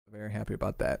Very happy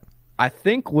about that. I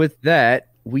think with that,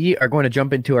 we are going to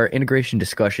jump into our integration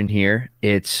discussion here.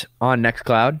 It's on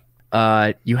Nextcloud.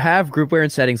 You have groupware and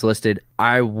settings listed.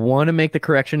 I want to make the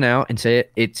correction now and say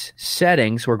it's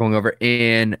settings we're going over,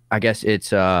 and I guess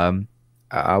it's what do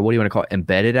you want to call it?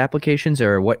 Embedded applications,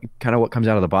 or what comes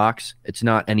out of the box. It's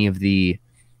not any of the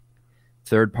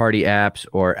third-party apps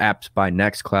or apps by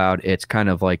Nextcloud. It's kind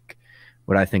of like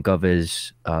what I think of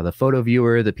as the photo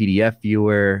viewer, the PDF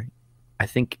viewer. I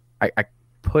think I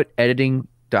put editing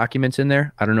documents in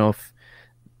there. I don't know if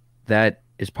that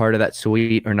is part of that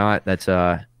suite or not. That's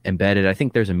embedded. I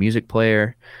think there's a music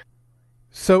player.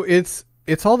 So it's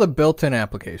all the built-in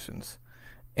applications,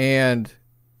 and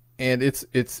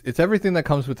it's everything that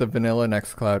comes with the vanilla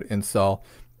Nextcloud install,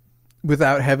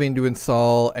 without having to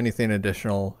install anything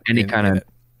additional. Any kind of,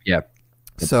 yeah.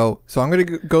 So I'm going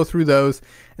to go through those,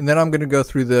 and then I'm going to go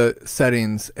through the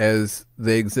settings as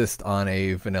they exist on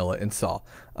a vanilla install.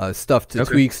 Stuff to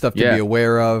tweak, stuff to be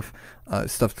aware of,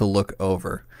 stuff to look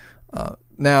over.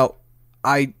 Now,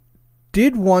 I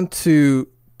did want to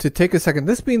take a second,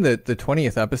 this being the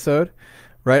 20th episode,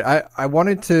 right? I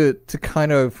wanted to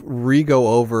kind of re-go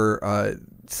over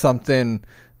something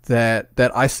that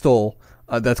I stole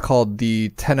that's called the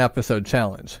 10 episode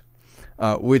challenge,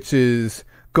 which is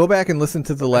go back and listen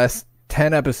to the last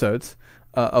 10 episodes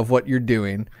of what you're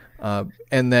doing,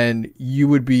 and then you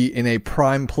would be in a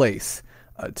prime place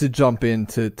to jump in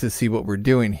to see what we're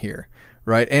doing here,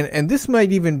 right? And this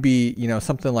might even be,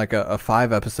 something like a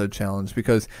 5 episode challenge,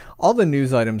 because all the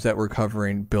news items that we're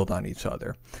covering build on each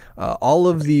other. All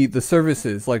of the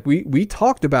services, like we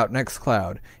talked about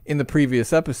Nextcloud in the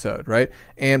previous episode, right?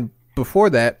 And before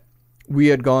that, we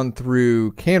had gone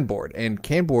through Canboard, and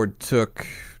Canboard took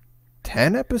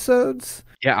 10 episodes.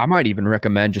 Yeah, I might even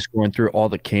recommend just going through all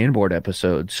the Canboard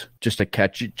episodes just to kind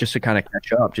of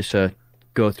catch up, just to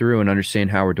go through and understand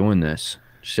how we're doing this,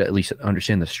 just to at least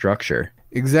understand the structure.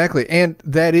 Exactly. And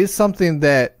that is something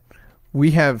that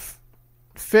we have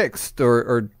fixed,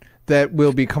 or that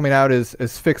will be coming out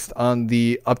as fixed on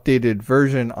the updated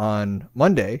version on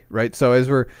Monday, right? So as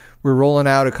we're rolling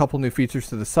out a couple new features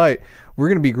to the site, we're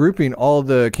going to be grouping all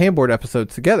the Canboard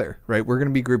episodes together, right? We're going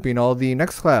to be grouping all the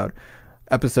Nextcloud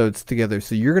episodes together.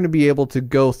 So you're going to be able to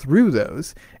go through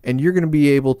those, and you're going to be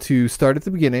able to start at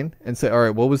the beginning and say, all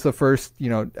right, what was the first,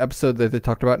 episode that they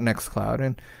talked about Nextcloud?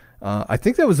 And I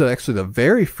think that was actually the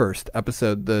very first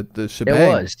episode, the shebang. It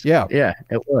was. Yeah,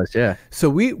 it was. Yeah. So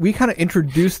we kind of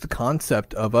introduced the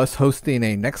concept of us hosting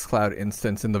a Nextcloud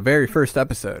instance in the very first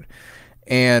episode,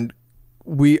 and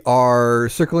we are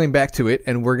circling back to it,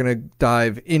 and we're going to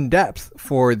dive in depth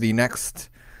for the next,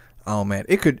 oh man,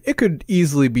 it could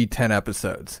easily be 10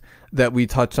 episodes that we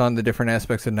touch on the different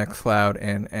aspects of Nextcloud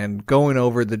and going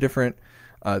over the different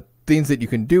things that you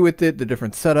can do with it, the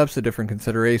different setups, the different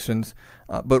considerations.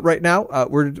 But right now,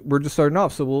 we're just starting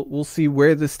off, so we'll see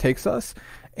where this takes us.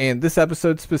 And this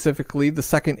episode specifically, the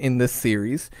second in this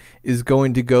series, is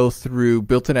going to go through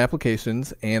built-in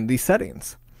applications and the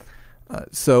settings.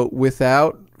 So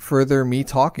without further me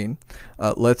talking,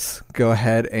 let's go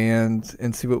ahead and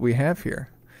see what we have here.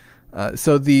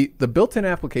 So the built-in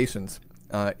applications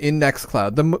in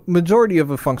Nextcloud, the majority of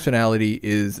the functionality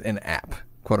is an app,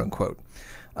 quote unquote.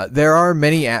 There are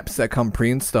many apps that come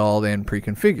pre-installed and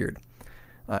pre-configured.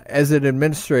 As an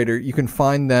administrator, you can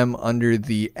find them under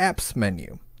the apps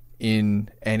menu in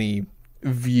any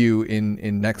view in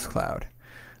Nextcloud.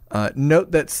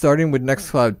 Note that starting with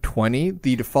Nextcloud 20,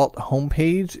 the default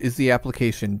homepage is the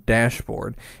application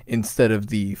dashboard instead of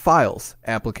the files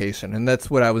application, and that's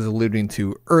what I was alluding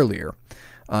to earlier.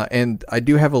 And I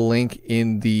do have a link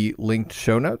in the linked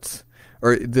show notes,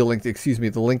 or the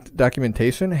linked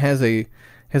documentation has a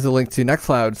link to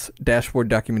Nextcloud's dashboard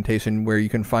documentation, where you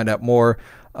can find out more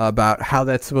about how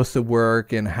that's supposed to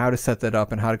work and how to set that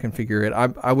up and how to configure it.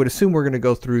 I would assume we're going to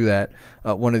go through that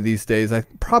one of these days.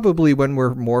 Probably when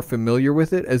we're more familiar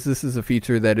with it, as this is a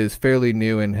feature that is fairly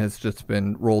new and has just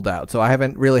been rolled out. So I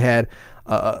haven't really had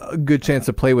a good chance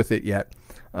to play with it yet,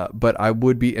 but I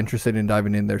would be interested in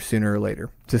diving in there sooner or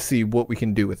later to see what we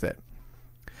can do with it.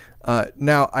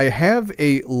 Now, I have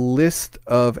a list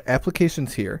of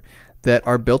applications here that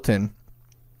are built in,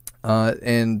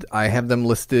 and I have them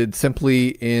listed simply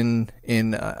in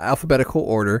alphabetical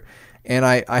order, and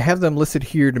I have them listed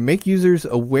here to make users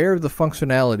aware of the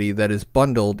functionality that is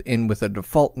bundled in with a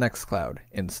default Nextcloud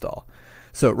install.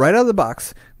 So right out of the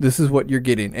box, this is what you're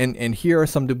getting, and here are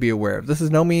some to be aware of. This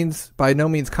is by no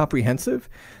means comprehensive.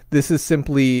 This is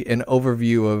simply an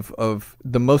overview of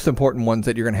the most important ones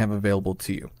that you're going to have available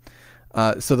to you.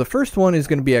 So the first one is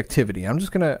going to be activity. I'm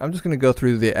just gonna go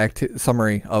through the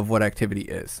summary of what activity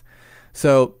is.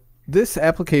 So This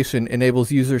application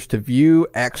enables users to view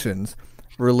actions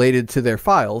related to their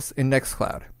files in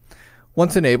Nextcloud.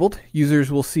 Once enabled, users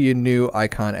will see a new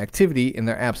icon activity in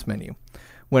their apps menu.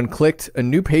 When clicked, a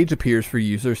new page appears for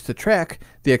users to track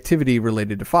the activity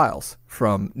related to files,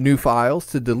 from new files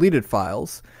to deleted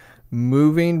files,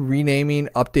 moving, renaming,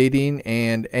 updating,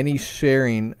 and any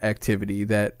sharing activity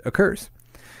that occurs.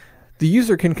 The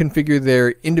user can configure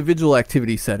their individual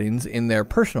activity settings in their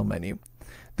personal menu.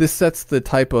 This sets the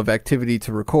type of activity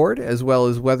to record, as well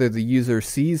as whether the user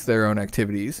sees their own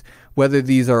activities, whether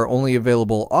these are only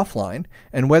available offline,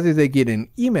 and whether they get an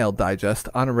email digest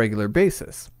on a regular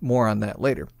basis. More on that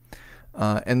later.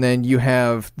 And then you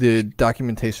have the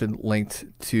documentation linked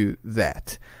to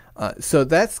that. So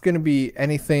that's going to be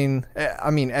anything,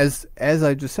 as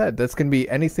I just said, that's going to be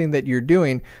anything that you're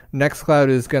doing. Nextcloud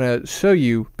is going to show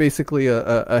you basically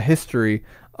a history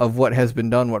of what has been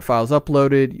done, what files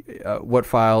uploaded, what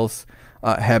files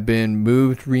have been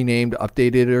moved, renamed,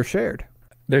 updated, or shared.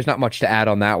 There's not much to add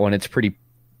on that one. It's pretty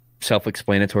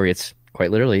self-explanatory. It's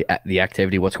quite literally the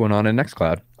activity, what's going on in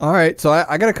Nextcloud. All right, so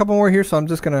I got a couple more here, so I'm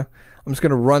just gonna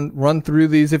run through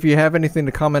these. If you have anything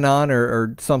to comment on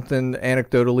or something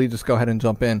anecdotally, just go ahead and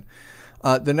jump in.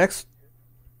 The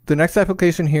next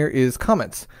application here is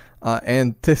comments,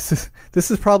 and this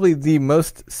is probably the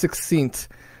most succinct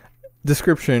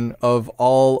description of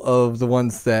all of the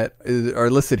ones that are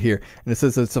listed here. And it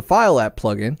says it's a file app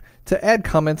plugin to add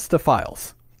comments to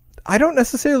files. I don't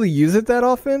necessarily use it that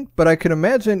often, but I can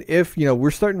imagine if, we're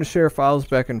starting to share files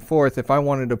back and forth, if I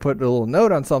wanted to put a little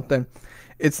note on something,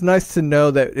 it's nice to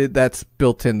know that that's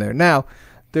built in there. Now,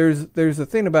 there's a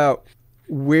thing about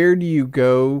where do you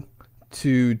go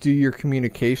to do your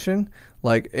communication?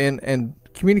 And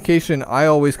communication I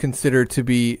always consider to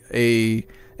be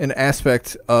an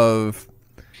aspect of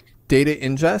data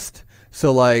ingest.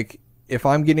 So if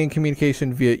I'm getting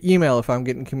communication via email, if I'm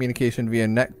getting communication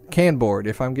via Canboard,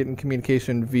 if I'm getting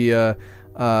communication via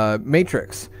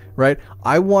Matrix, right?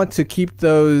 I want to keep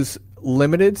those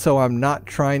limited so I'm not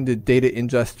trying to data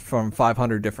ingest from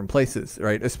 500 different places,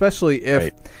 right? Especially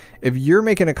if you're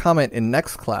making a comment in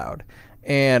Nextcloud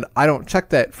and I don't check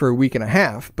that for a week and a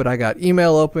half, but I got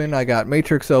email open, I got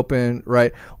Matrix open,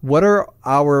 right? What are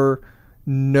our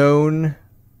known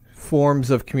forms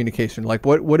of communication?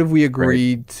 What have we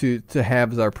agreed to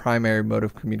have as our primary mode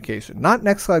of communication? Not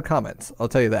Nextcloud comments, I'll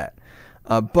tell you that.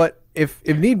 But if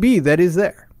need be, that is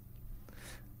there.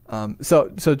 So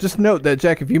just note that,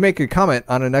 Jack, if you make a comment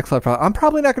on a Nextcloud file, I'm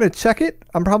probably not going to check it.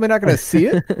 I'm probably not going to see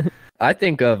it. I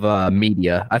think of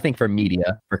media. I think for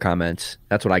media, for comments,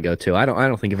 that's what I go to. I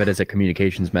don't think of it as a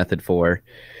communications method for,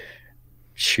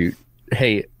 shoot,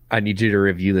 hey, I need you to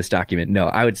review this document. No,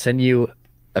 I would send you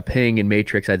a ping in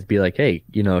Matrix. I'd be like, hey,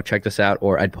 check this out.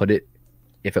 Or I'd put it,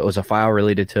 if it was a file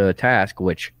related to a task,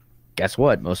 which guess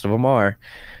what? Most of them are.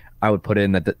 I would put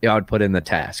in the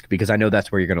task because I know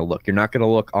that's where you're going to look. You're not going to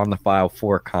look on the file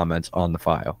for comments on the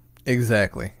file.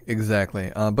 Exactly.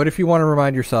 But if you want to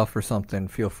remind yourself for something,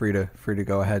 feel free to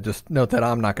go ahead. Just note that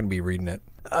I'm not going to be reading it.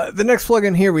 The next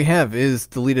plugin here we have is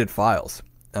deleted files.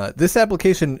 This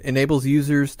application enables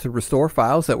users to restore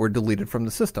files that were deleted from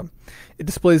the system. It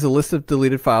displays a list of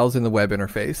deleted files in the web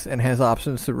interface and has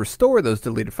options to restore those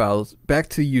deleted files back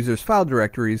to users' file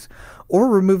directories or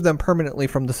remove them permanently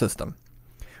from the system.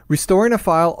 Restoring a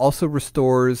file also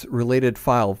restores related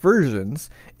file versions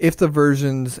if the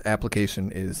versions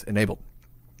application is enabled.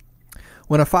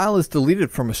 When a file is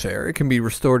deleted from a share, it can be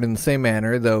restored in the same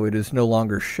manner, though it is no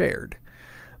longer shared.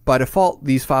 By default,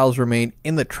 these files remain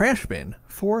in the trash bin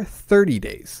for 30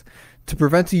 days. To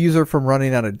prevent a user from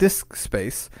running out of disk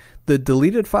space, the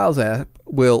Deleted Files app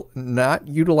will not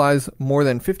utilize more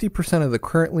than 50% of the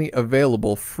currently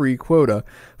available free quota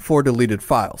for deleted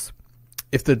files.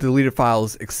 If the deleted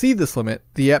files exceed this limit,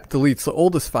 the app deletes the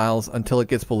oldest files until it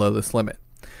gets below this limit.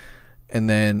 And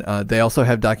then they also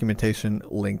have documentation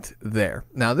linked there.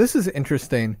 Now, this is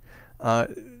interesting, I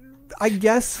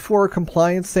guess, for a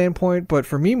compliance standpoint, but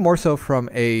for me, more so from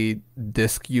a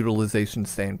disk utilization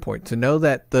standpoint, to know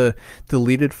that the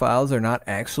deleted files are not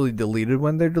actually deleted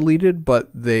when they're deleted, but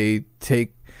they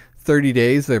take 30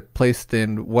 days. They're placed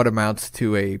in what amounts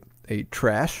to a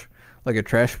trash, like a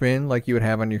trash bin, like you would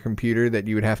have on your computer that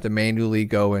you would have to manually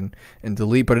go and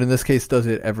delete. But in this case, does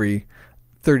it every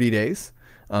 30 days.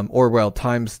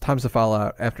 Times the file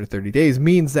out after 30 days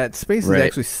means that space is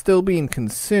actually still being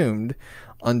consumed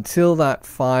until that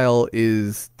file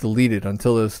is deleted,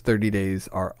 until those 30 days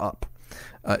are up.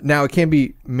 Now, it can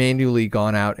be manually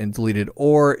gone out and deleted,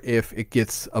 or if it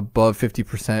gets above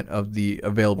 50% of the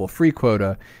available free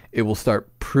quota, it will start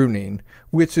pruning,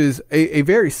 which is a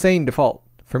very sane default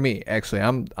for me. Actually,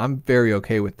 I'm very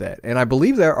okay with that, and I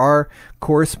believe there are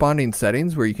corresponding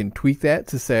settings where you can tweak that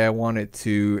to say I want it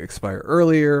to expire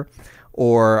earlier,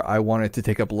 or I want it to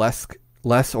take up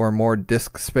less or more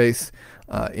disk space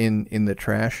in the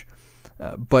trash.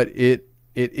 But it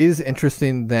is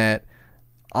interesting that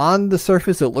on the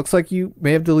surface, it looks like you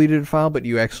may have deleted a file, but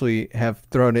you actually have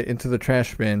thrown it into the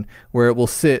trash bin where it will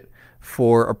sit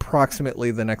for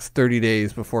approximately the next 30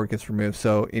 days before it gets removed.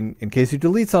 So in case you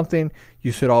delete something,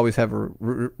 you should always have a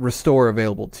restore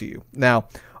available to you. Now,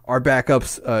 our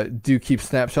backups do keep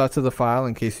snapshots of the file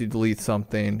in case you delete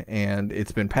something and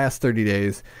it's been past 30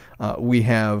 days.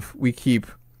 We keep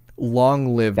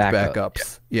long-lived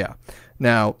backups. Yeah.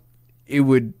 Now, we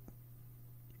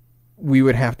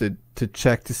would have to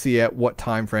check to see at what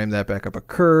time frame that backup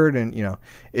occurred, and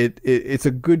it's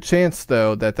a good chance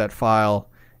though that file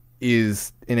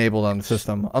is enabled on the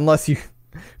system unless you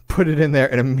put it in there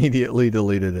and immediately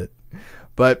deleted it.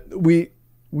 But we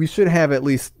should have at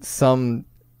least some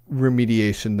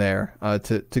remediation there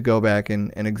to go back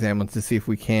and examine to see if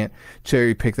we can't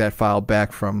cherry pick that file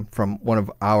back from one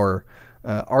of our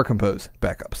Compose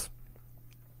backups.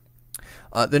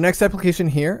 The next application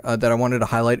here that I wanted to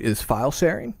highlight is file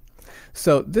sharing.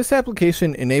 So this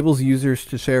application enables users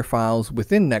to share files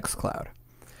within Nextcloud.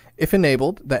 If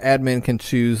enabled, the admin can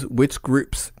choose which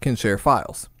groups can share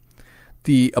files.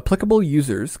 The applicable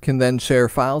users can then share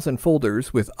files and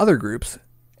folders with other groups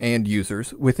and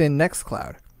users within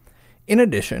Nextcloud. In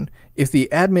addition, if the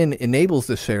admin enables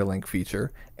the share link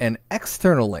feature, an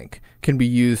external link can be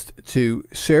used to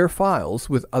share files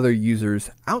with other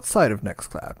users outside of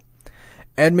Nextcloud.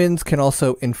 Admins can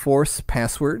also enforce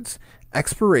passwords,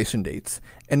 expiration dates,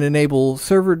 and enable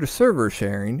server-to-server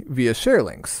sharing via share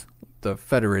links, the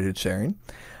federated sharing,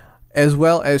 as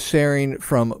well as sharing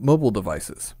from mobile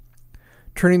devices.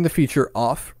 Turning the feature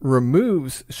off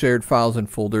removes shared files and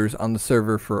folders on the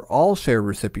server for all share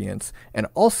recipients and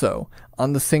also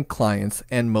on the sync clients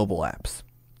and mobile apps.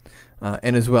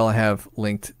 And as well, I have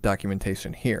linked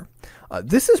documentation here.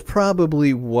 This is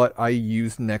probably what I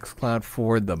use Nextcloud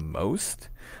for the most.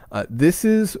 This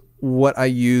is what I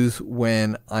use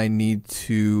when I need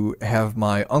to have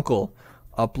my uncle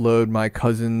upload my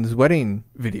cousin's wedding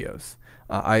videos.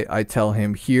 I tell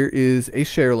him, here is a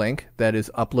share link that is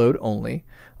upload only.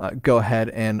 Go ahead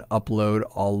and upload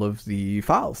all of the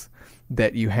files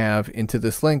that you have into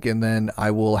this link, and then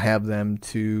I will have them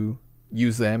to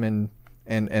use them and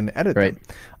edit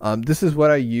them. This is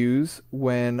what I use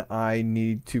when I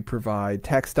need to provide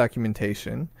tax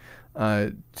documentation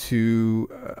to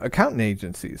accountant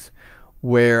agencies,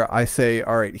 where I say,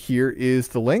 all right, here is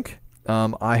the link.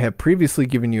 I have previously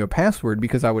given you a password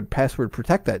because I would password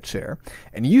protect that share,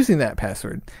 and using that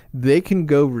password, they can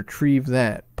go retrieve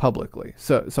that publicly.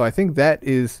 So I think that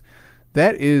is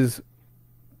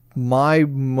my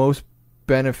most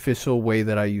beneficial way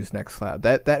that I use Nextcloud.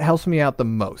 That helps me out the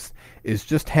most, is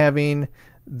just having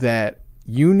that.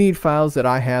 You need files that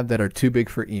I have that are too big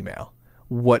for email.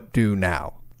 What do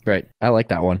now? Right. I like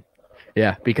that one.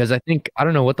 Yeah, because I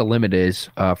don't know what the limit is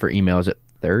for email. Is it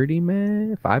 30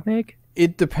 meg, 5 meg?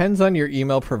 It depends on your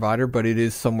email provider, but it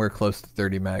is somewhere close to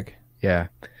 30 meg. Yeah.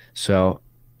 So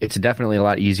it's definitely a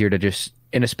lot easier to just,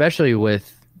 and especially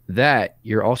with that,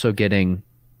 you're also getting,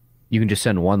 you can just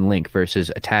send one link versus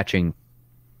attaching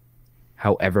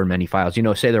however many files.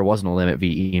 Say there wasn't a limit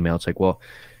via email. It's like, well,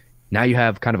 now you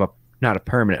have kind of not a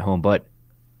permanent home, but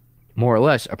more or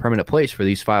less a permanent place for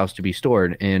these files to be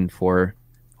stored and for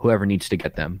whoever needs to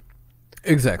get them.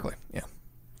 Exactly. Yeah.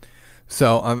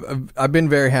 So I've been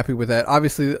very happy with that.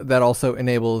 Obviously, that also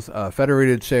enables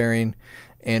federated sharing,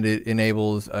 and it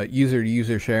enables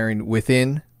user-to-user sharing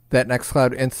within that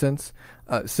Nextcloud instance.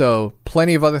 So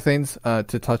plenty of other things to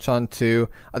touch on too.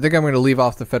 I think I'm going to leave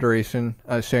off the federation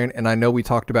sharing, and I know we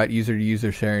talked about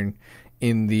user-to-user sharing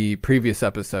in the previous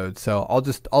episode, so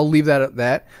I'll leave that at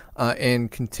that and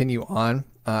continue on.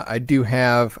 I do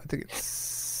have, I think it's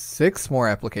 6 more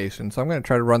applications, so I'm going to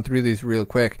try to run through these real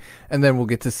quick, and then we'll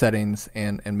get to settings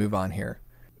and move on here.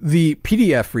 The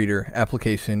PDF reader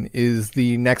application is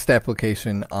the next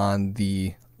application on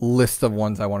the list of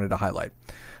ones I wanted to highlight.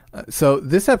 So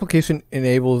this application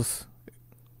integrates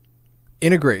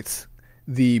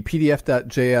the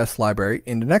PDF.js library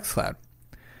into Nextcloud.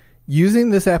 Using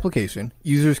this application,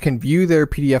 users can view their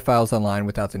PDF files online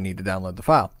without the need to download the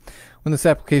file. When this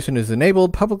application is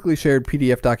enabled, publicly shared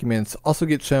PDF documents also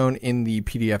get shown in the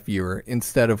PDF viewer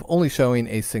instead of only showing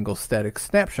a single static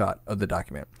snapshot of the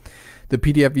document. The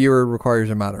PDF viewer requires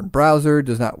a modern browser,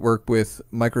 does not work with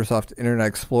Microsoft Internet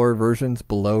Explorer versions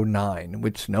below 9,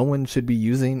 which no one should be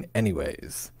using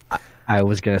anyways. I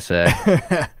was going to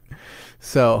say.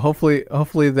 So hopefully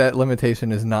that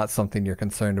limitation is not something you're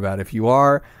concerned about. If you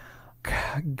are,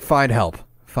 find help.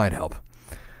 Find help.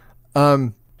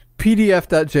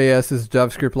 PDF.js is a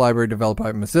JavaScript library developed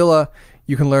by Mozilla.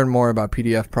 You can learn more about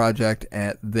PDF Project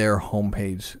at their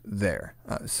homepage there.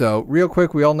 So real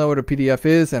quick, we all know what a PDF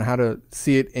is and how to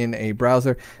see it in a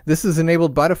browser. This is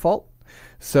enabled by default.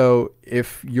 So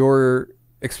if you're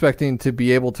expecting to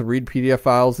be able to read PDF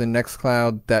files in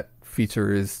Nextcloud, that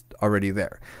feature is already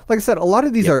there. Like I said, a lot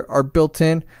of these are built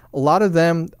in. A lot of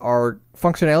them are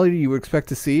functionality you would expect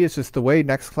to see. It's just the way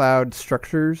Nextcloud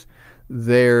structures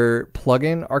their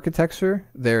plugin architecture,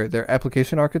 their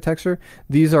application architecture.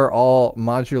 These are all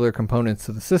modular components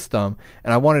of the system,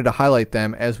 and I wanted to highlight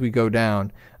them as we go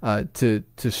down to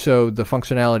show the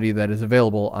functionality that is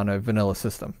available on a vanilla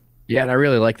system. Yeah, and I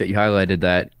really like that you highlighted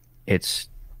that. It's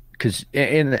because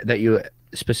in that you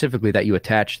specifically that you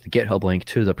attach the GitHub link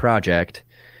to the project,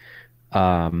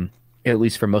 at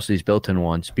least for most of these built-in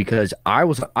ones, because I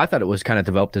thought it was kind of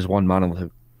developed as one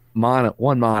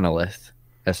monolith,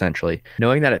 essentially.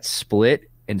 Knowing that it's split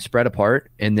and spread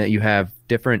apart, and that you have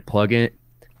different what do you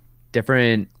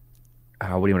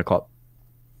want to call it?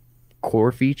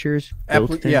 Core features,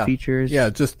 built-in features. Yeah,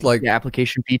 just like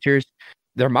application features.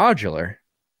 They're modular.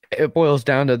 It boils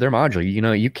down to they're modular. You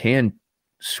know, you can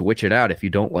switch it out if you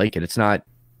don't like it. It's not,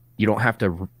 you don't have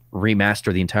to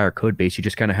remaster the entire code base. You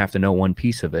just kind of have to know one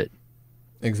piece of it.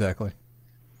 Exactly.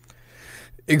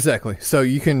 So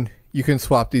you can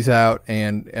swap these out,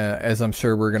 and as I'm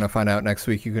sure we're going to find out next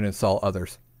week, you can install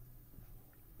others.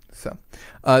 So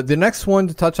the next one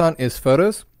to touch on is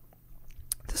photos.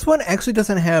 This one actually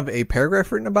doesn't have a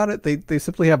paragraph written about it. They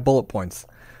simply have bullet points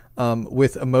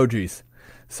with emojis.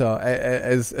 So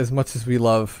as much as we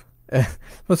love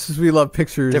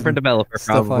pictures, different developer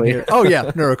stuff probably. on here. Oh yeah,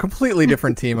 no, a completely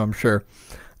different team, I'm sure.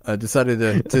 Decided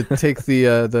to take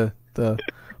the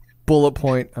bullet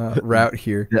point route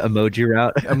here. The emoji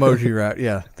route. Emoji route.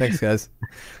 Yeah. Thanks, guys.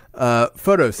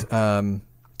 Photos.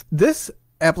 This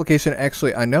application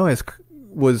actually I know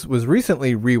was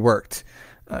recently reworked.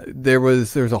 There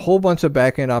was a whole bunch of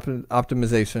backend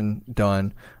optimization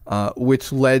done,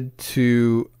 which led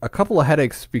to a couple of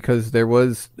headaches because there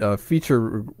was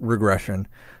feature regression,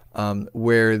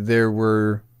 where there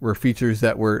were features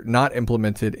that were not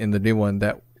implemented in the new one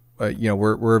that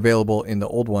were available in the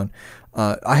old one.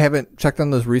 I haven't checked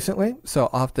on those recently, so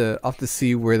I'll have to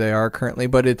see where they are currently.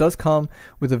 But it does come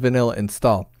with a vanilla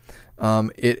install.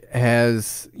 It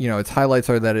has, its highlights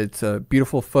are that it's a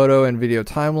beautiful photo and video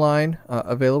timeline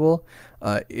available.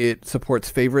 It supports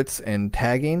favorites and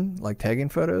tagging, like tagging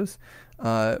photos.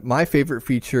 My favorite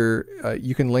feature,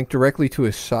 you can link directly to a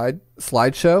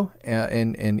slideshow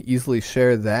and easily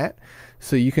share that.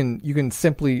 So you can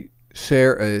simply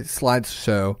share a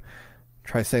slideshow.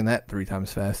 Try saying that 3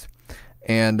 times fast.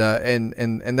 And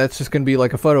that's just going to be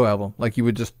like a photo album, like you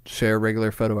would just share a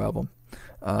regular photo album.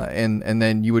 And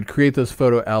then you would create those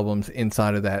photo albums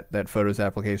inside of that Photos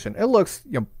application. It looks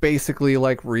basically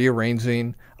like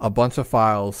rearranging a bunch of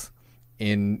files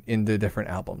in the different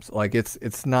albums. Like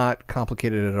it's not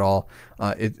complicated at all.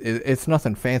 It's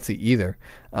nothing fancy either.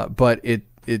 But it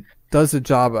does the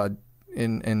job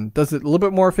and does it a little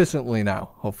bit more efficiently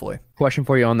now, hopefully. Question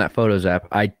for you on that Photos app.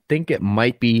 I think it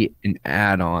might be an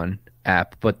add-on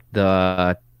app, but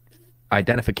the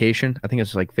identification, I think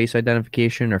it's like face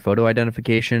identification or photo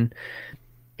identification,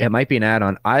 it might be an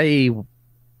add-on. I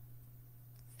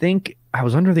think I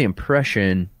was under the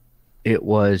impression it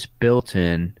was built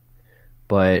in,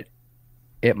 but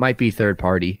it might be third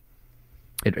party.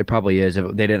 It probably is.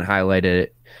 They didn't highlight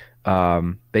it.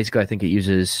 Basically, I think it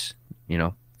uses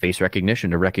face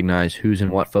recognition to recognize who's in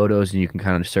what photos, and you can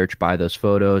kind of search by those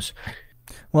photos.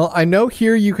 Well, I know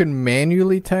here you can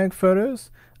manually tag photos.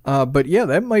 But yeah,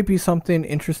 that might be something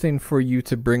interesting for you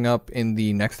to bring up in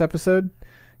the next episode.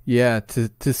 Yeah,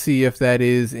 to see if that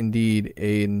is indeed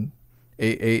an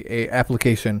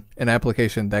application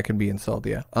that can be installed.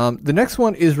 Yeah. The next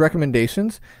one is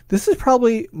recommendations. This is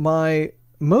probably my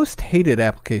most hated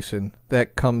application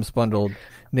that comes bundled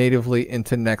natively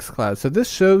into Nextcloud. So this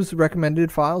shows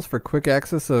recommended files for quick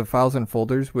access of files and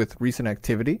folders with recent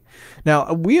activity.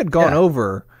 Now we had gone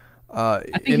over. I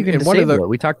think you can disable it.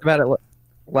 We talked about it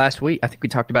last week. I think we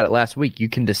talked about it last week. You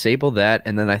can disable that,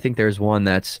 and then I think there's one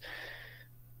that's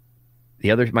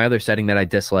my other setting that I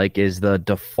dislike is the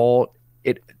default.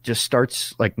 It just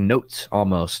starts like notes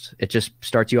almost. It just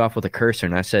starts you off with a cursor,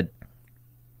 and I said,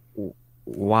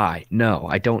 why? No,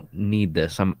 I don't need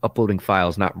this. I'm uploading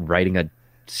files, not writing a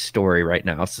story right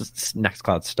now. It's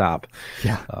Nextcloud, stop.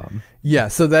 Yeah. Yeah.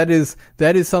 So that is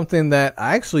something that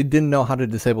I actually didn't know how to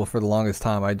disable for the longest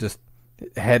time. I just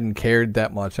hadn't cared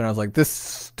that much, and I was like, this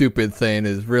stupid thing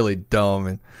is really dumb,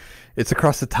 and it's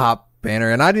across the top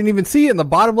banner, and I didn't even see it in the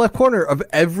bottom left corner of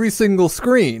every single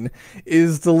screen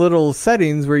is the little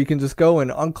settings where you can just go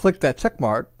and unclick that check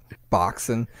mark box,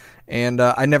 and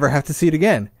I never have to see it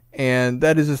again, and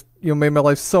that is just made my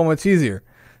life so much easier.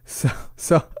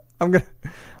 So I'm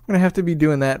gonna have to be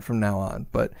doing that from now on.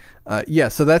 But yeah,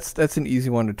 so that's an easy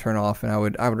one to turn off, and I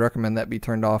would recommend that be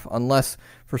turned off unless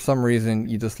for some reason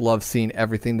you just love seeing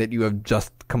everything that you have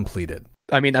just completed.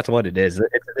 I mean, that's what it is.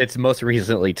 It's most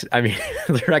recently. I mean,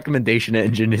 the recommendation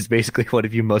engine is basically what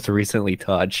have you most recently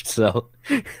touched. So,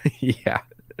 yeah.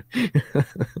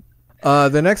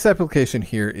 The next application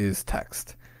here is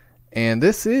text, and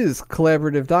this is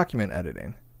collaborative document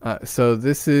editing. So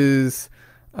this is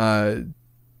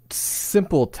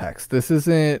simple text. This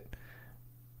isn't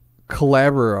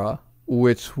Collabora,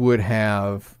 which would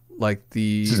have like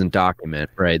the... This isn't document,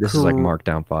 right? This is like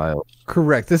markdown files.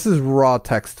 Correct. This is raw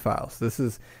text files. This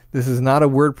is not a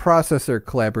word processor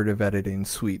collaborative editing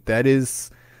suite. That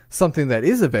is something that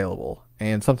is available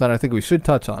and something I think we should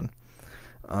touch on,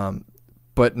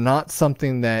 but not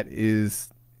something that is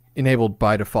enabled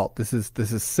by default. This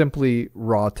is simply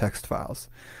raw text files,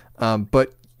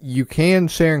 but you can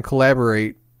share and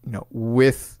collaborate,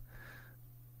 with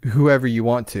whoever you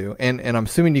want to, and I'm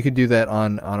assuming you could do that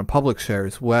on a public share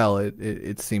as well.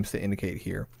 It seems to indicate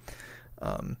here,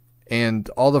 and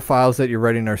all the files that you're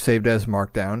writing are saved as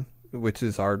Markdown, which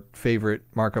is our favorite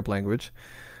markup language,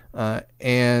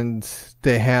 and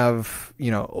they have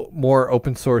more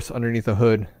open source underneath the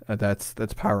hood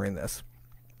that's powering this.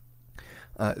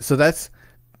 So that's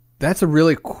a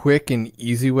really quick and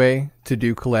easy way to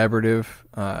do collaborative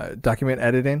document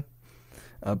editing,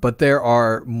 but there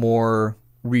are more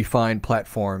refined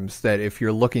platforms that if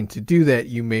you're looking to do that,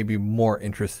 you may be more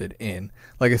interested in,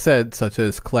 like I said, such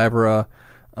as Collabora,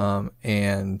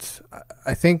 and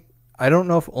I don't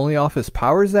know if OnlyOffice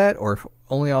powers that or if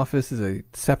OnlyOffice is a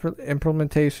separate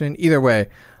implementation. Either way,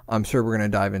 I'm sure we're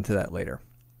going to dive into that later.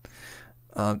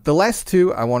 The last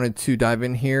two I wanted to dive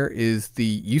in here is the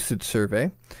usage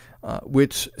survey,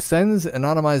 which sends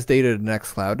anonymized data to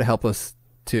Nextcloud to help us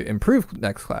to improve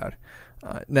Nextcloud.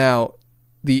 Now,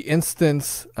 the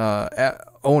instance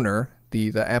owner,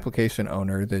 the application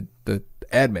owner, the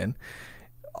admin,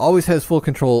 always has full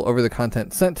control over the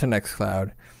content sent to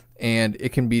Nextcloud, and it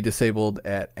can be disabled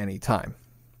at any time.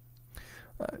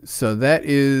 So that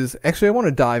is actually, I want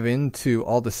to dive into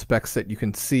all the specs that you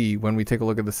can see when we take a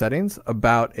look at the settings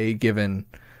about a given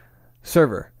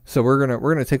server. So we're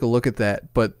gonna take a look at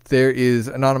that, but there is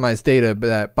anonymized data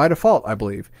that by default, I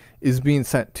believe, is being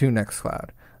sent to Nextcloud.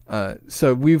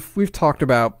 So we've talked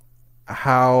about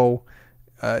how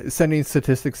sending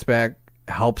statistics back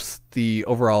helps the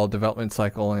overall development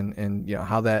cycle and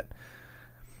how that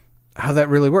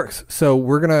really works. So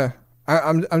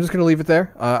I'm just gonna leave it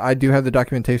there. I do have the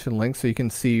documentation link so you can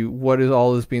see what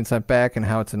is being sent back and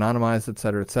how it's anonymized, et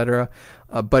cetera, et cetera.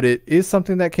 But it is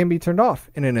something that can be turned off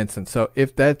in an instance. So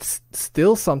if that's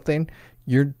still something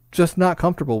you're just not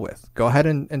comfortable with, go ahead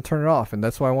and turn it off. And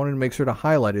that's why I wanted to make sure to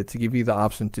highlight it to give you the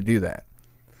option to do that.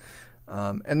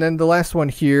 And then the last one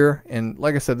here, and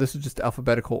like I said, this is just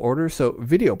alphabetical order. So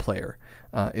video player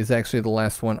is actually the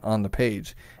last one on the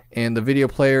page. And the video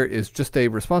player is just a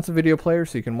responsive video player,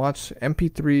 so you can watch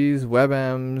MP3s,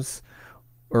 WebMs,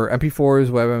 or MP4s,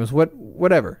 WebMs,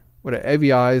 whatever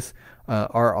AVIs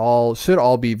should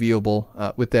all be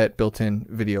viewable with that built-in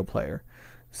video player.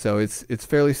 So it's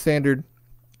fairly standard.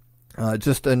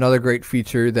 Just another great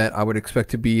feature that I would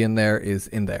expect to be in there is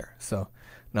in there. So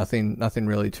nothing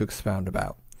really to expound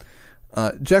about.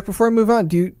 Jack, before I move on,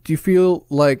 do you feel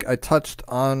like I touched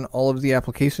on all of the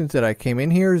applications that I came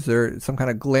in here? Is there some kind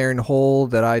of glaring hole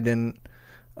that I didn't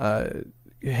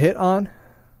hit on?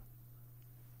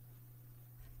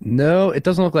 No, it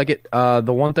doesn't look like it.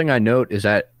 The one thing I note is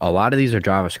that a lot of these are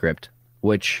JavaScript,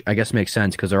 which I guess makes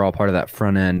sense because they're all part of that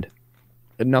front end.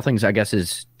 Nothing's, I guess,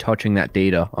 is touching that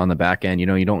data on the back end.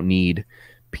 You don't need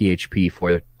PHP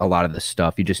for a lot of this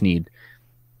stuff. You just need,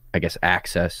 I guess,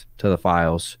 access to the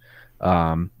files.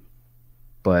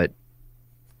 But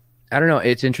I don't know.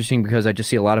 It's interesting because I just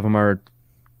see a lot of them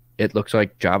it looks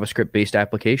like JavaScript based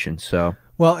applications. So,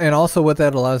 well, and also what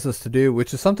that allows us to do,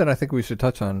 which is something I think we should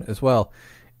touch on as well,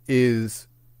 is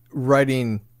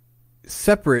writing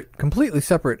completely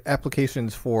separate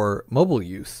applications for mobile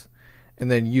use, and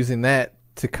then using that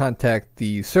to contact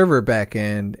the server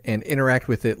backend and interact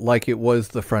with it like it was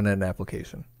the front end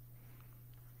application.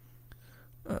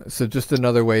 So just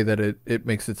another way that it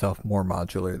makes itself more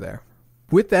modular there.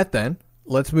 With that then,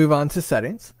 let's move on to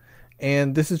settings.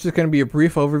 And this is just going to be a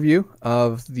brief overview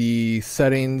of the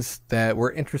settings that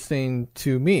were interesting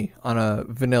to me on a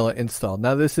vanilla install.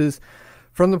 Now, this is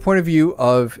from the point of view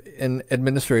of an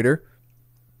administrator.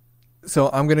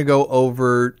 So I'm going to go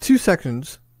over two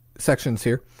sections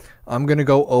here. I'm going to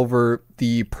go over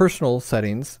the personal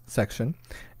settings section,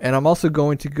 and I'm also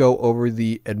going to go over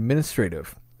the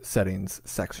administrative settings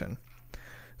section.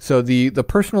 So the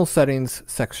personal settings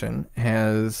section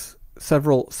has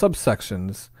several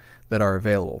subsections that are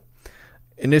available.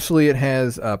 Initially, it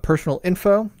has personal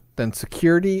info, then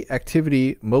security,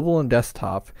 activity, mobile and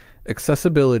desktop,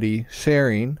 accessibility,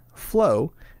 sharing,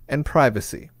 flow, and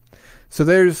privacy. So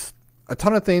there's a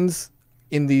ton of things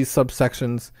in these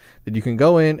subsections that you can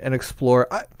go in and explore.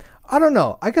 I don't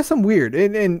know. I guess I'm weird.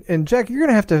 And Jack, you're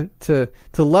gonna have to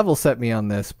level set me on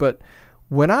this. But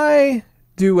when I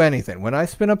do anything, when I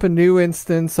spin up a new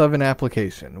instance of an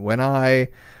application, when I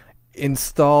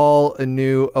install a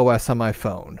new OS on my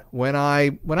phone, when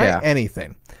I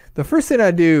anything, the first thing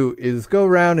I do is go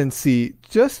around and see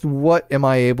just what am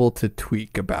I able to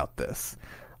tweak about this.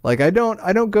 Like I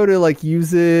don't go to like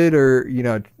use it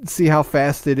or, see how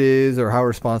fast it is or how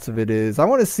responsive it is. I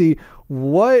want to see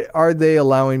what are they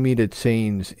allowing me to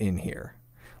change in here.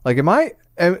 Like,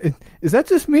 is that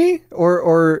just me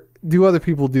or do other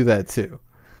people do that too?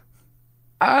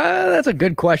 That's a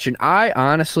good question. I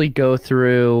honestly go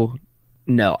through.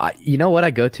 No, you know what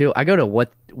I go to? I go to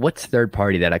what's third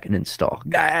party that I can install.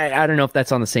 I don't know if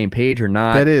that's on the same page or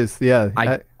not. That is, yeah.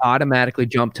 I automatically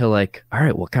jump to like, all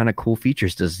right, what kind of cool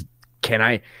features can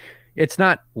I? It's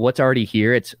not what's already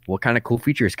here. It's what kind of cool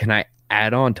features can I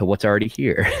add on to what's already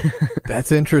here.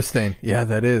 That's interesting. Yeah,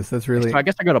 that is. That's really. So I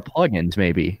guess I go to plugins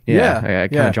maybe. Yeah, I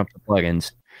kind of jump to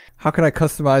plugins. How can I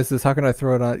customize this? How can I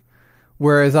throw it on?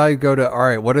 Whereas I go to, all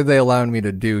right, what are they allowing me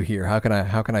to do here? How can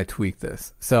I tweak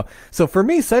this? So for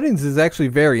me, settings is actually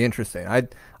very interesting.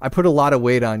 I put a lot of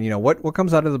weight on, what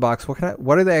comes out of the box?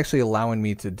 What are they actually allowing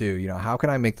me to do? How can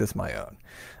I make this my own?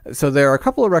 So there are a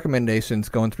couple of recommendations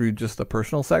going through just the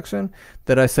personal section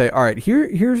that I say, all right,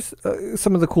 here's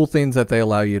some of the cool things that they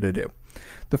allow you to do.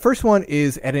 The first one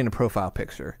is adding a profile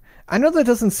picture. I know that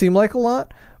doesn't seem like a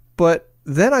lot, but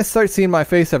then I start seeing my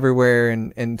face everywhere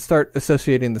and start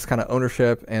associating this kind of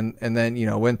ownership. And then,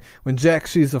 when Jack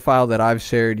sees the file that I've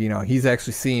shared, he's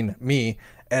actually seeing me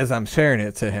as I'm sharing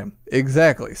it to him.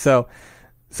 Exactly. So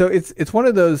it's one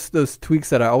of those tweaks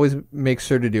that I always make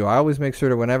sure to do. I always make sure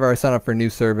to, whenever I sign up for a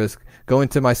new service, go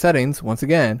into my settings once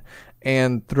again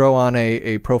and throw on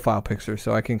a profile picture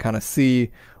so I can kind of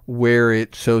see where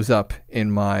it shows up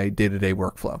in my day-to-day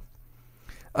workflow.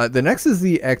 The next is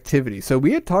the activity. So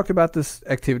we had talked about this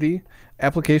activity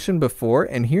application before,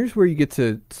 and here's where you get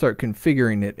to start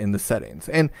configuring it in the settings.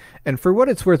 And for what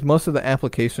it's worth, most of the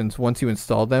applications, once you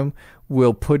install them,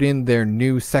 will put in their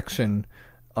new section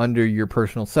under your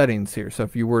personal settings here. So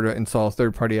if you were to install a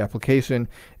third-party application,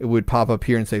 it would pop up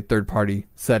here and say third-party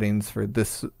settings for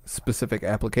this specific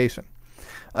application.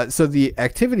 So the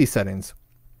activity settings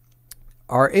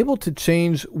are able to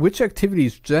change which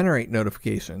activities generate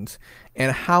notifications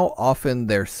and how often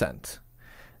they're sent.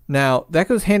 Now, that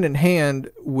goes hand in hand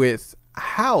with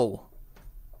how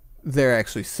they're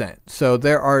actually sent. So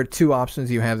there are two options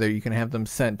you have there. You can have them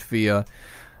sent via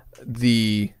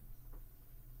the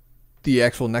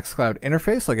actual Nextcloud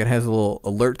interface. Like, it has a little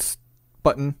alerts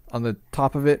button on the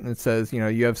top of it, and it says,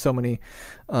 you have so many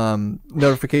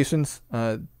notifications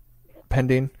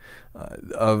pending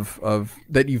of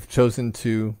that you've chosen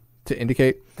to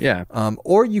indicate. Yeah.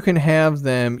 Or you can have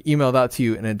them emailed out to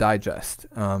you in a digest.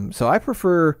 So I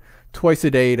prefer twice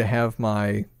a day to have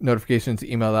my notifications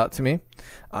emailed out to me.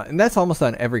 And that's almost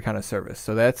on every kind of service.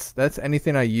 So that's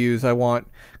anything I use. I want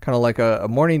kind of like a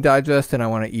morning digest, and I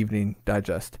want an evening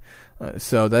digest.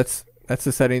 So that's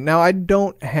the setting. Now, I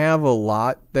don't have a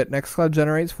lot that Nextcloud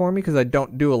generates for me because I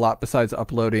don't do a lot besides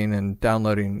uploading and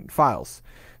downloading files.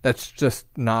 That's just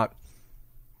not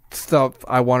stuff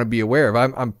I want to be aware of.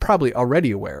 I'm probably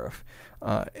already aware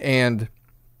of. And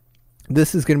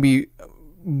this is going to be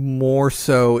more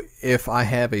so if I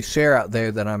have a share out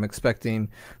there that I'm expecting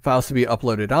files to be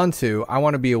uploaded onto. I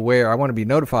want to be aware, I want to be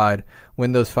notified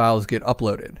when those files get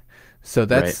uploaded. So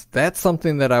that's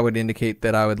something that I would indicate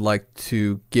that I would like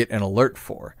to get an alert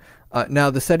for. Now,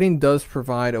 the setting does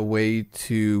provide a way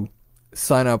to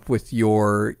sign up with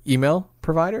your email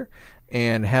provider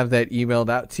and have that emailed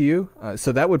out to you.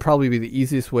 So that would probably be the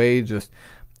easiest way. Just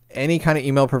any kind of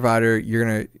email provider, you're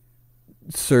going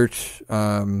to search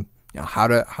how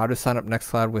to sign up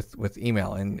Nextcloud with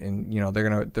email, and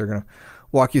they're gonna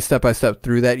walk you step by step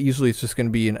through that. Usually it's just going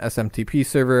to be an SMTP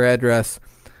server address,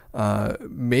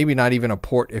 maybe not even a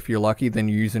port if you're lucky, then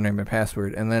your username and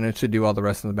password, and then it should do all the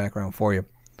rest in the background for you.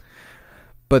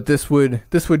 But this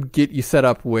would get you set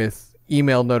up with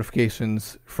email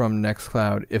notifications from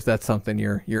Nextcloud if that's something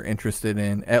you're interested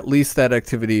in. At least that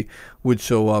activity would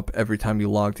show up every time you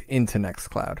logged into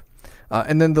Nextcloud.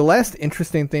 And then the last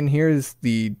interesting thing here is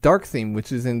the dark theme,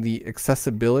 which is in the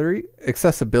accessibility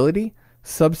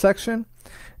subsection,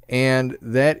 and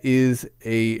that is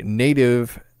a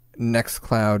native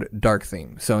Nextcloud dark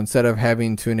theme. So instead of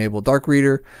having to enable Dark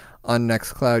Reader on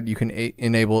Nextcloud, you can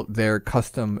enable their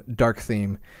custom dark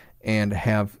theme and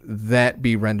have that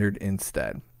be rendered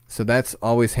instead. So that's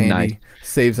always handy. Nice.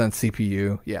 Saves on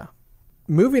CPU. Yeah.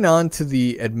 Moving on to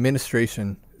the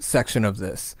administration section of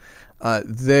this.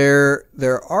 There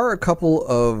are a couple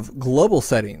of global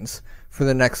settings for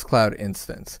the Nextcloud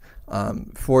instance.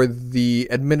 For the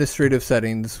administrative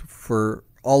settings for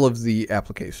all of the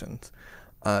applications.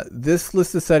 This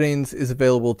list of settings is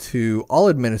available to all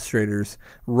administrators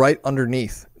right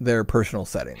underneath their personal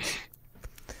settings.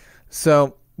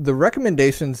 So the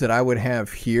recommendations that I would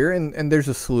have here, and there's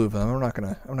a slew of them. I'm not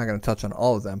gonna touch on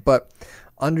all of them, but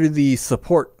under the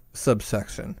support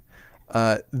subsection,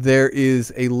 there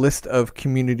is a list of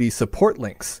community support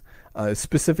links,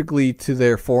 specifically to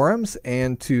their forums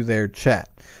and to their chat.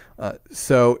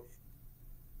 So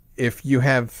if you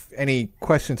have any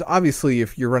questions, obviously,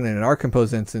 if you're running an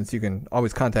rCompose instance, you can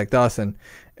always contact us,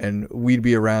 and we'd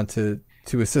be around to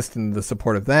assist in the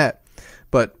support of that.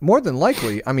 But more than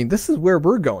likely, I mean, this is where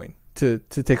we're going to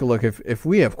take a look if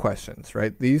we have questions,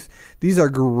 right? These are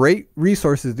great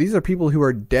resources. These are people who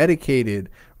are dedicated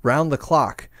round the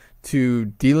clock to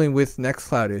dealing with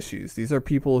Nextcloud issues. These are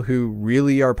people who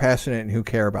really are passionate and who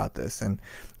care about this,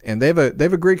 and they have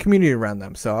a great community around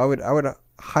them. So I would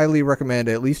highly recommend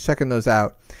at least checking those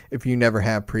out if you never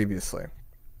have previously.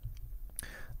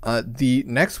 The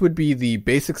next would be the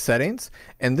basic settings,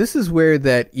 and this is where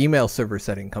that email server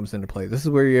setting comes into play. This is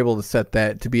where you're able to set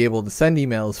that to be able to send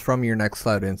emails from your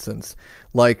Nextcloud instance,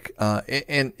 like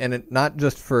and it, not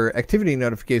just for activity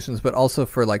notifications, but also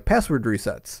for like password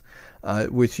resets,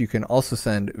 which you can also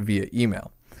send via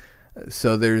email.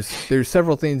 So there's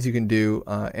several things you can do,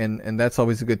 and that's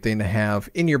always a good thing to have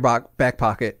in your back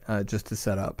pocket, just to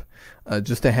set up,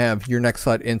 just to have your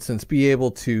Nextcloud instance be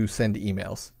able to send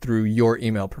emails through your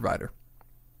email provider.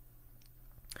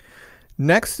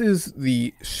 Next is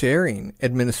the sharing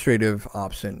administrative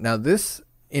option. Now this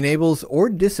enables or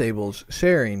disables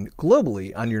sharing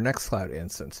globally on your Nextcloud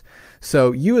instance.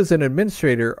 So you as an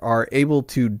administrator are able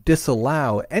to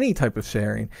disallow any type of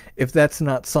sharing if that's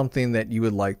not something that you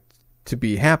would like to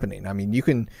be happening. I mean, you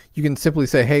can simply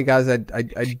say, hey guys, I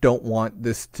don't want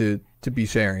this to be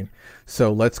sharing.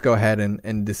 So let's go ahead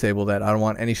and disable that. I don't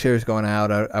want any shares going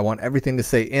out. I want everything to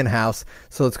stay in-house.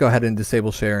 So let's go ahead and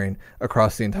disable sharing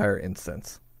across the entire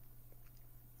instance.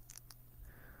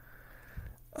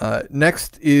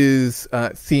 Next is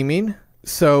theming.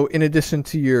 So in addition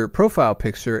to your profile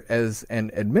picture as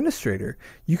an administrator,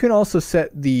 you can also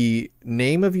set the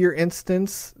name of your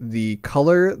instance, the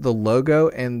color, the logo,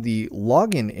 and the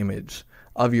login image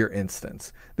of your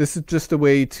instance. This is just a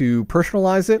way to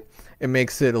personalize it. It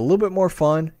makes it a little bit more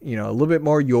fun, a little bit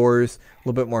more yours, a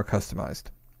little bit more customized.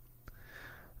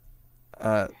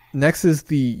 Next is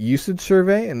the usage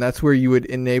survey, and that's where you would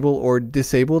enable or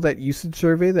disable that usage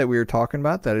survey that we were talking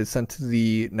about that is sent to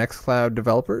the Nextcloud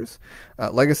developers.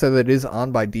 Like I said, that is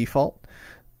on by default,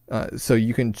 so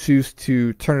you can choose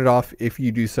to turn it off if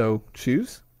you do so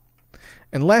choose.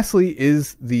 And lastly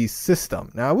is the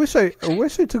system. Now I wish I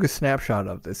took a snapshot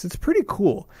of this. It's pretty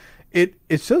cool. It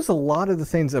shows a lot of the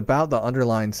things about the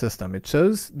underlying system. It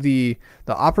shows the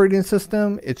operating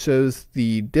system. It shows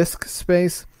the disk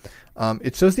space.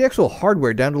 It shows the actual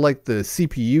hardware down to like the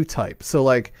CPU type. So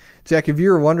like, Jack, if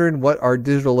you were wondering what our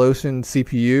DigitalOcean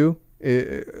CPU,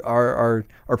 our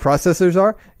processors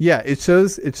are, yeah, it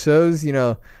shows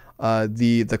the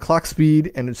clock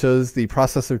speed, and it shows the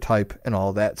processor type and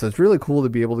all that. So it's really cool to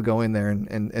be able to go in there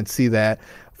and see that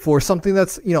for something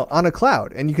that's on a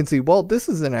cloud, and you can see, well, this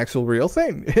is an actual real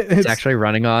thing. It's actually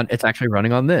running on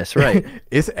this, right?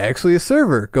 It's actually a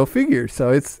server. Go figure.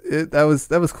 So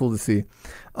that was cool to see.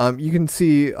 You can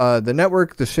see the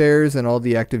network, the shares, and all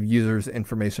the active users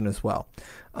information as well.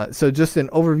 So just an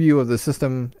overview of the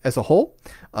system as a whole.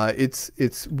 It's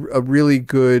a really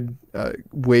good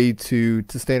way to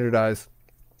standardize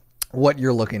what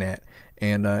you're looking at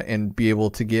and be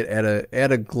able to get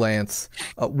at a glance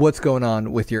what's going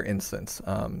on with your instance.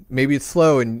 Maybe it's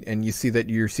slow and you see that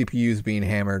your CPU is being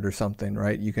hammered or something,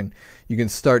 right? You can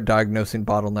start diagnosing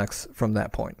bottlenecks from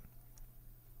that point.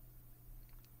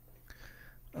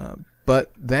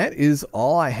 But that is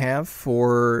all I have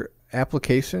for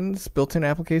applications, built-in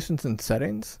applications and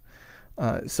settings.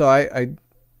 So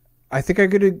I think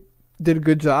did a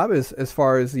good job as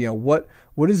far as what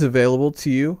is available to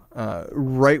you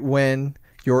right when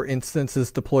your instance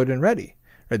is deployed and ready.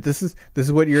 Right, this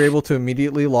is what you're able to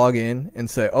immediately log in and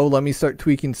say, oh, let me start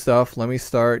tweaking stuff. Let me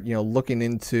start looking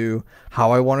into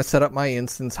how I want to set up my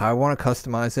instance, how I want to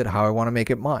customize it, how I want to make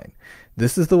it mine.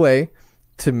 This is the way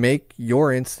to make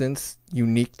your instance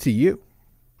unique to you.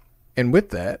 And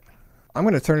with that, I'm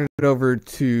going to turn it over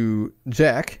to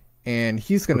Jack, and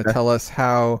he's going to tell us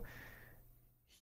how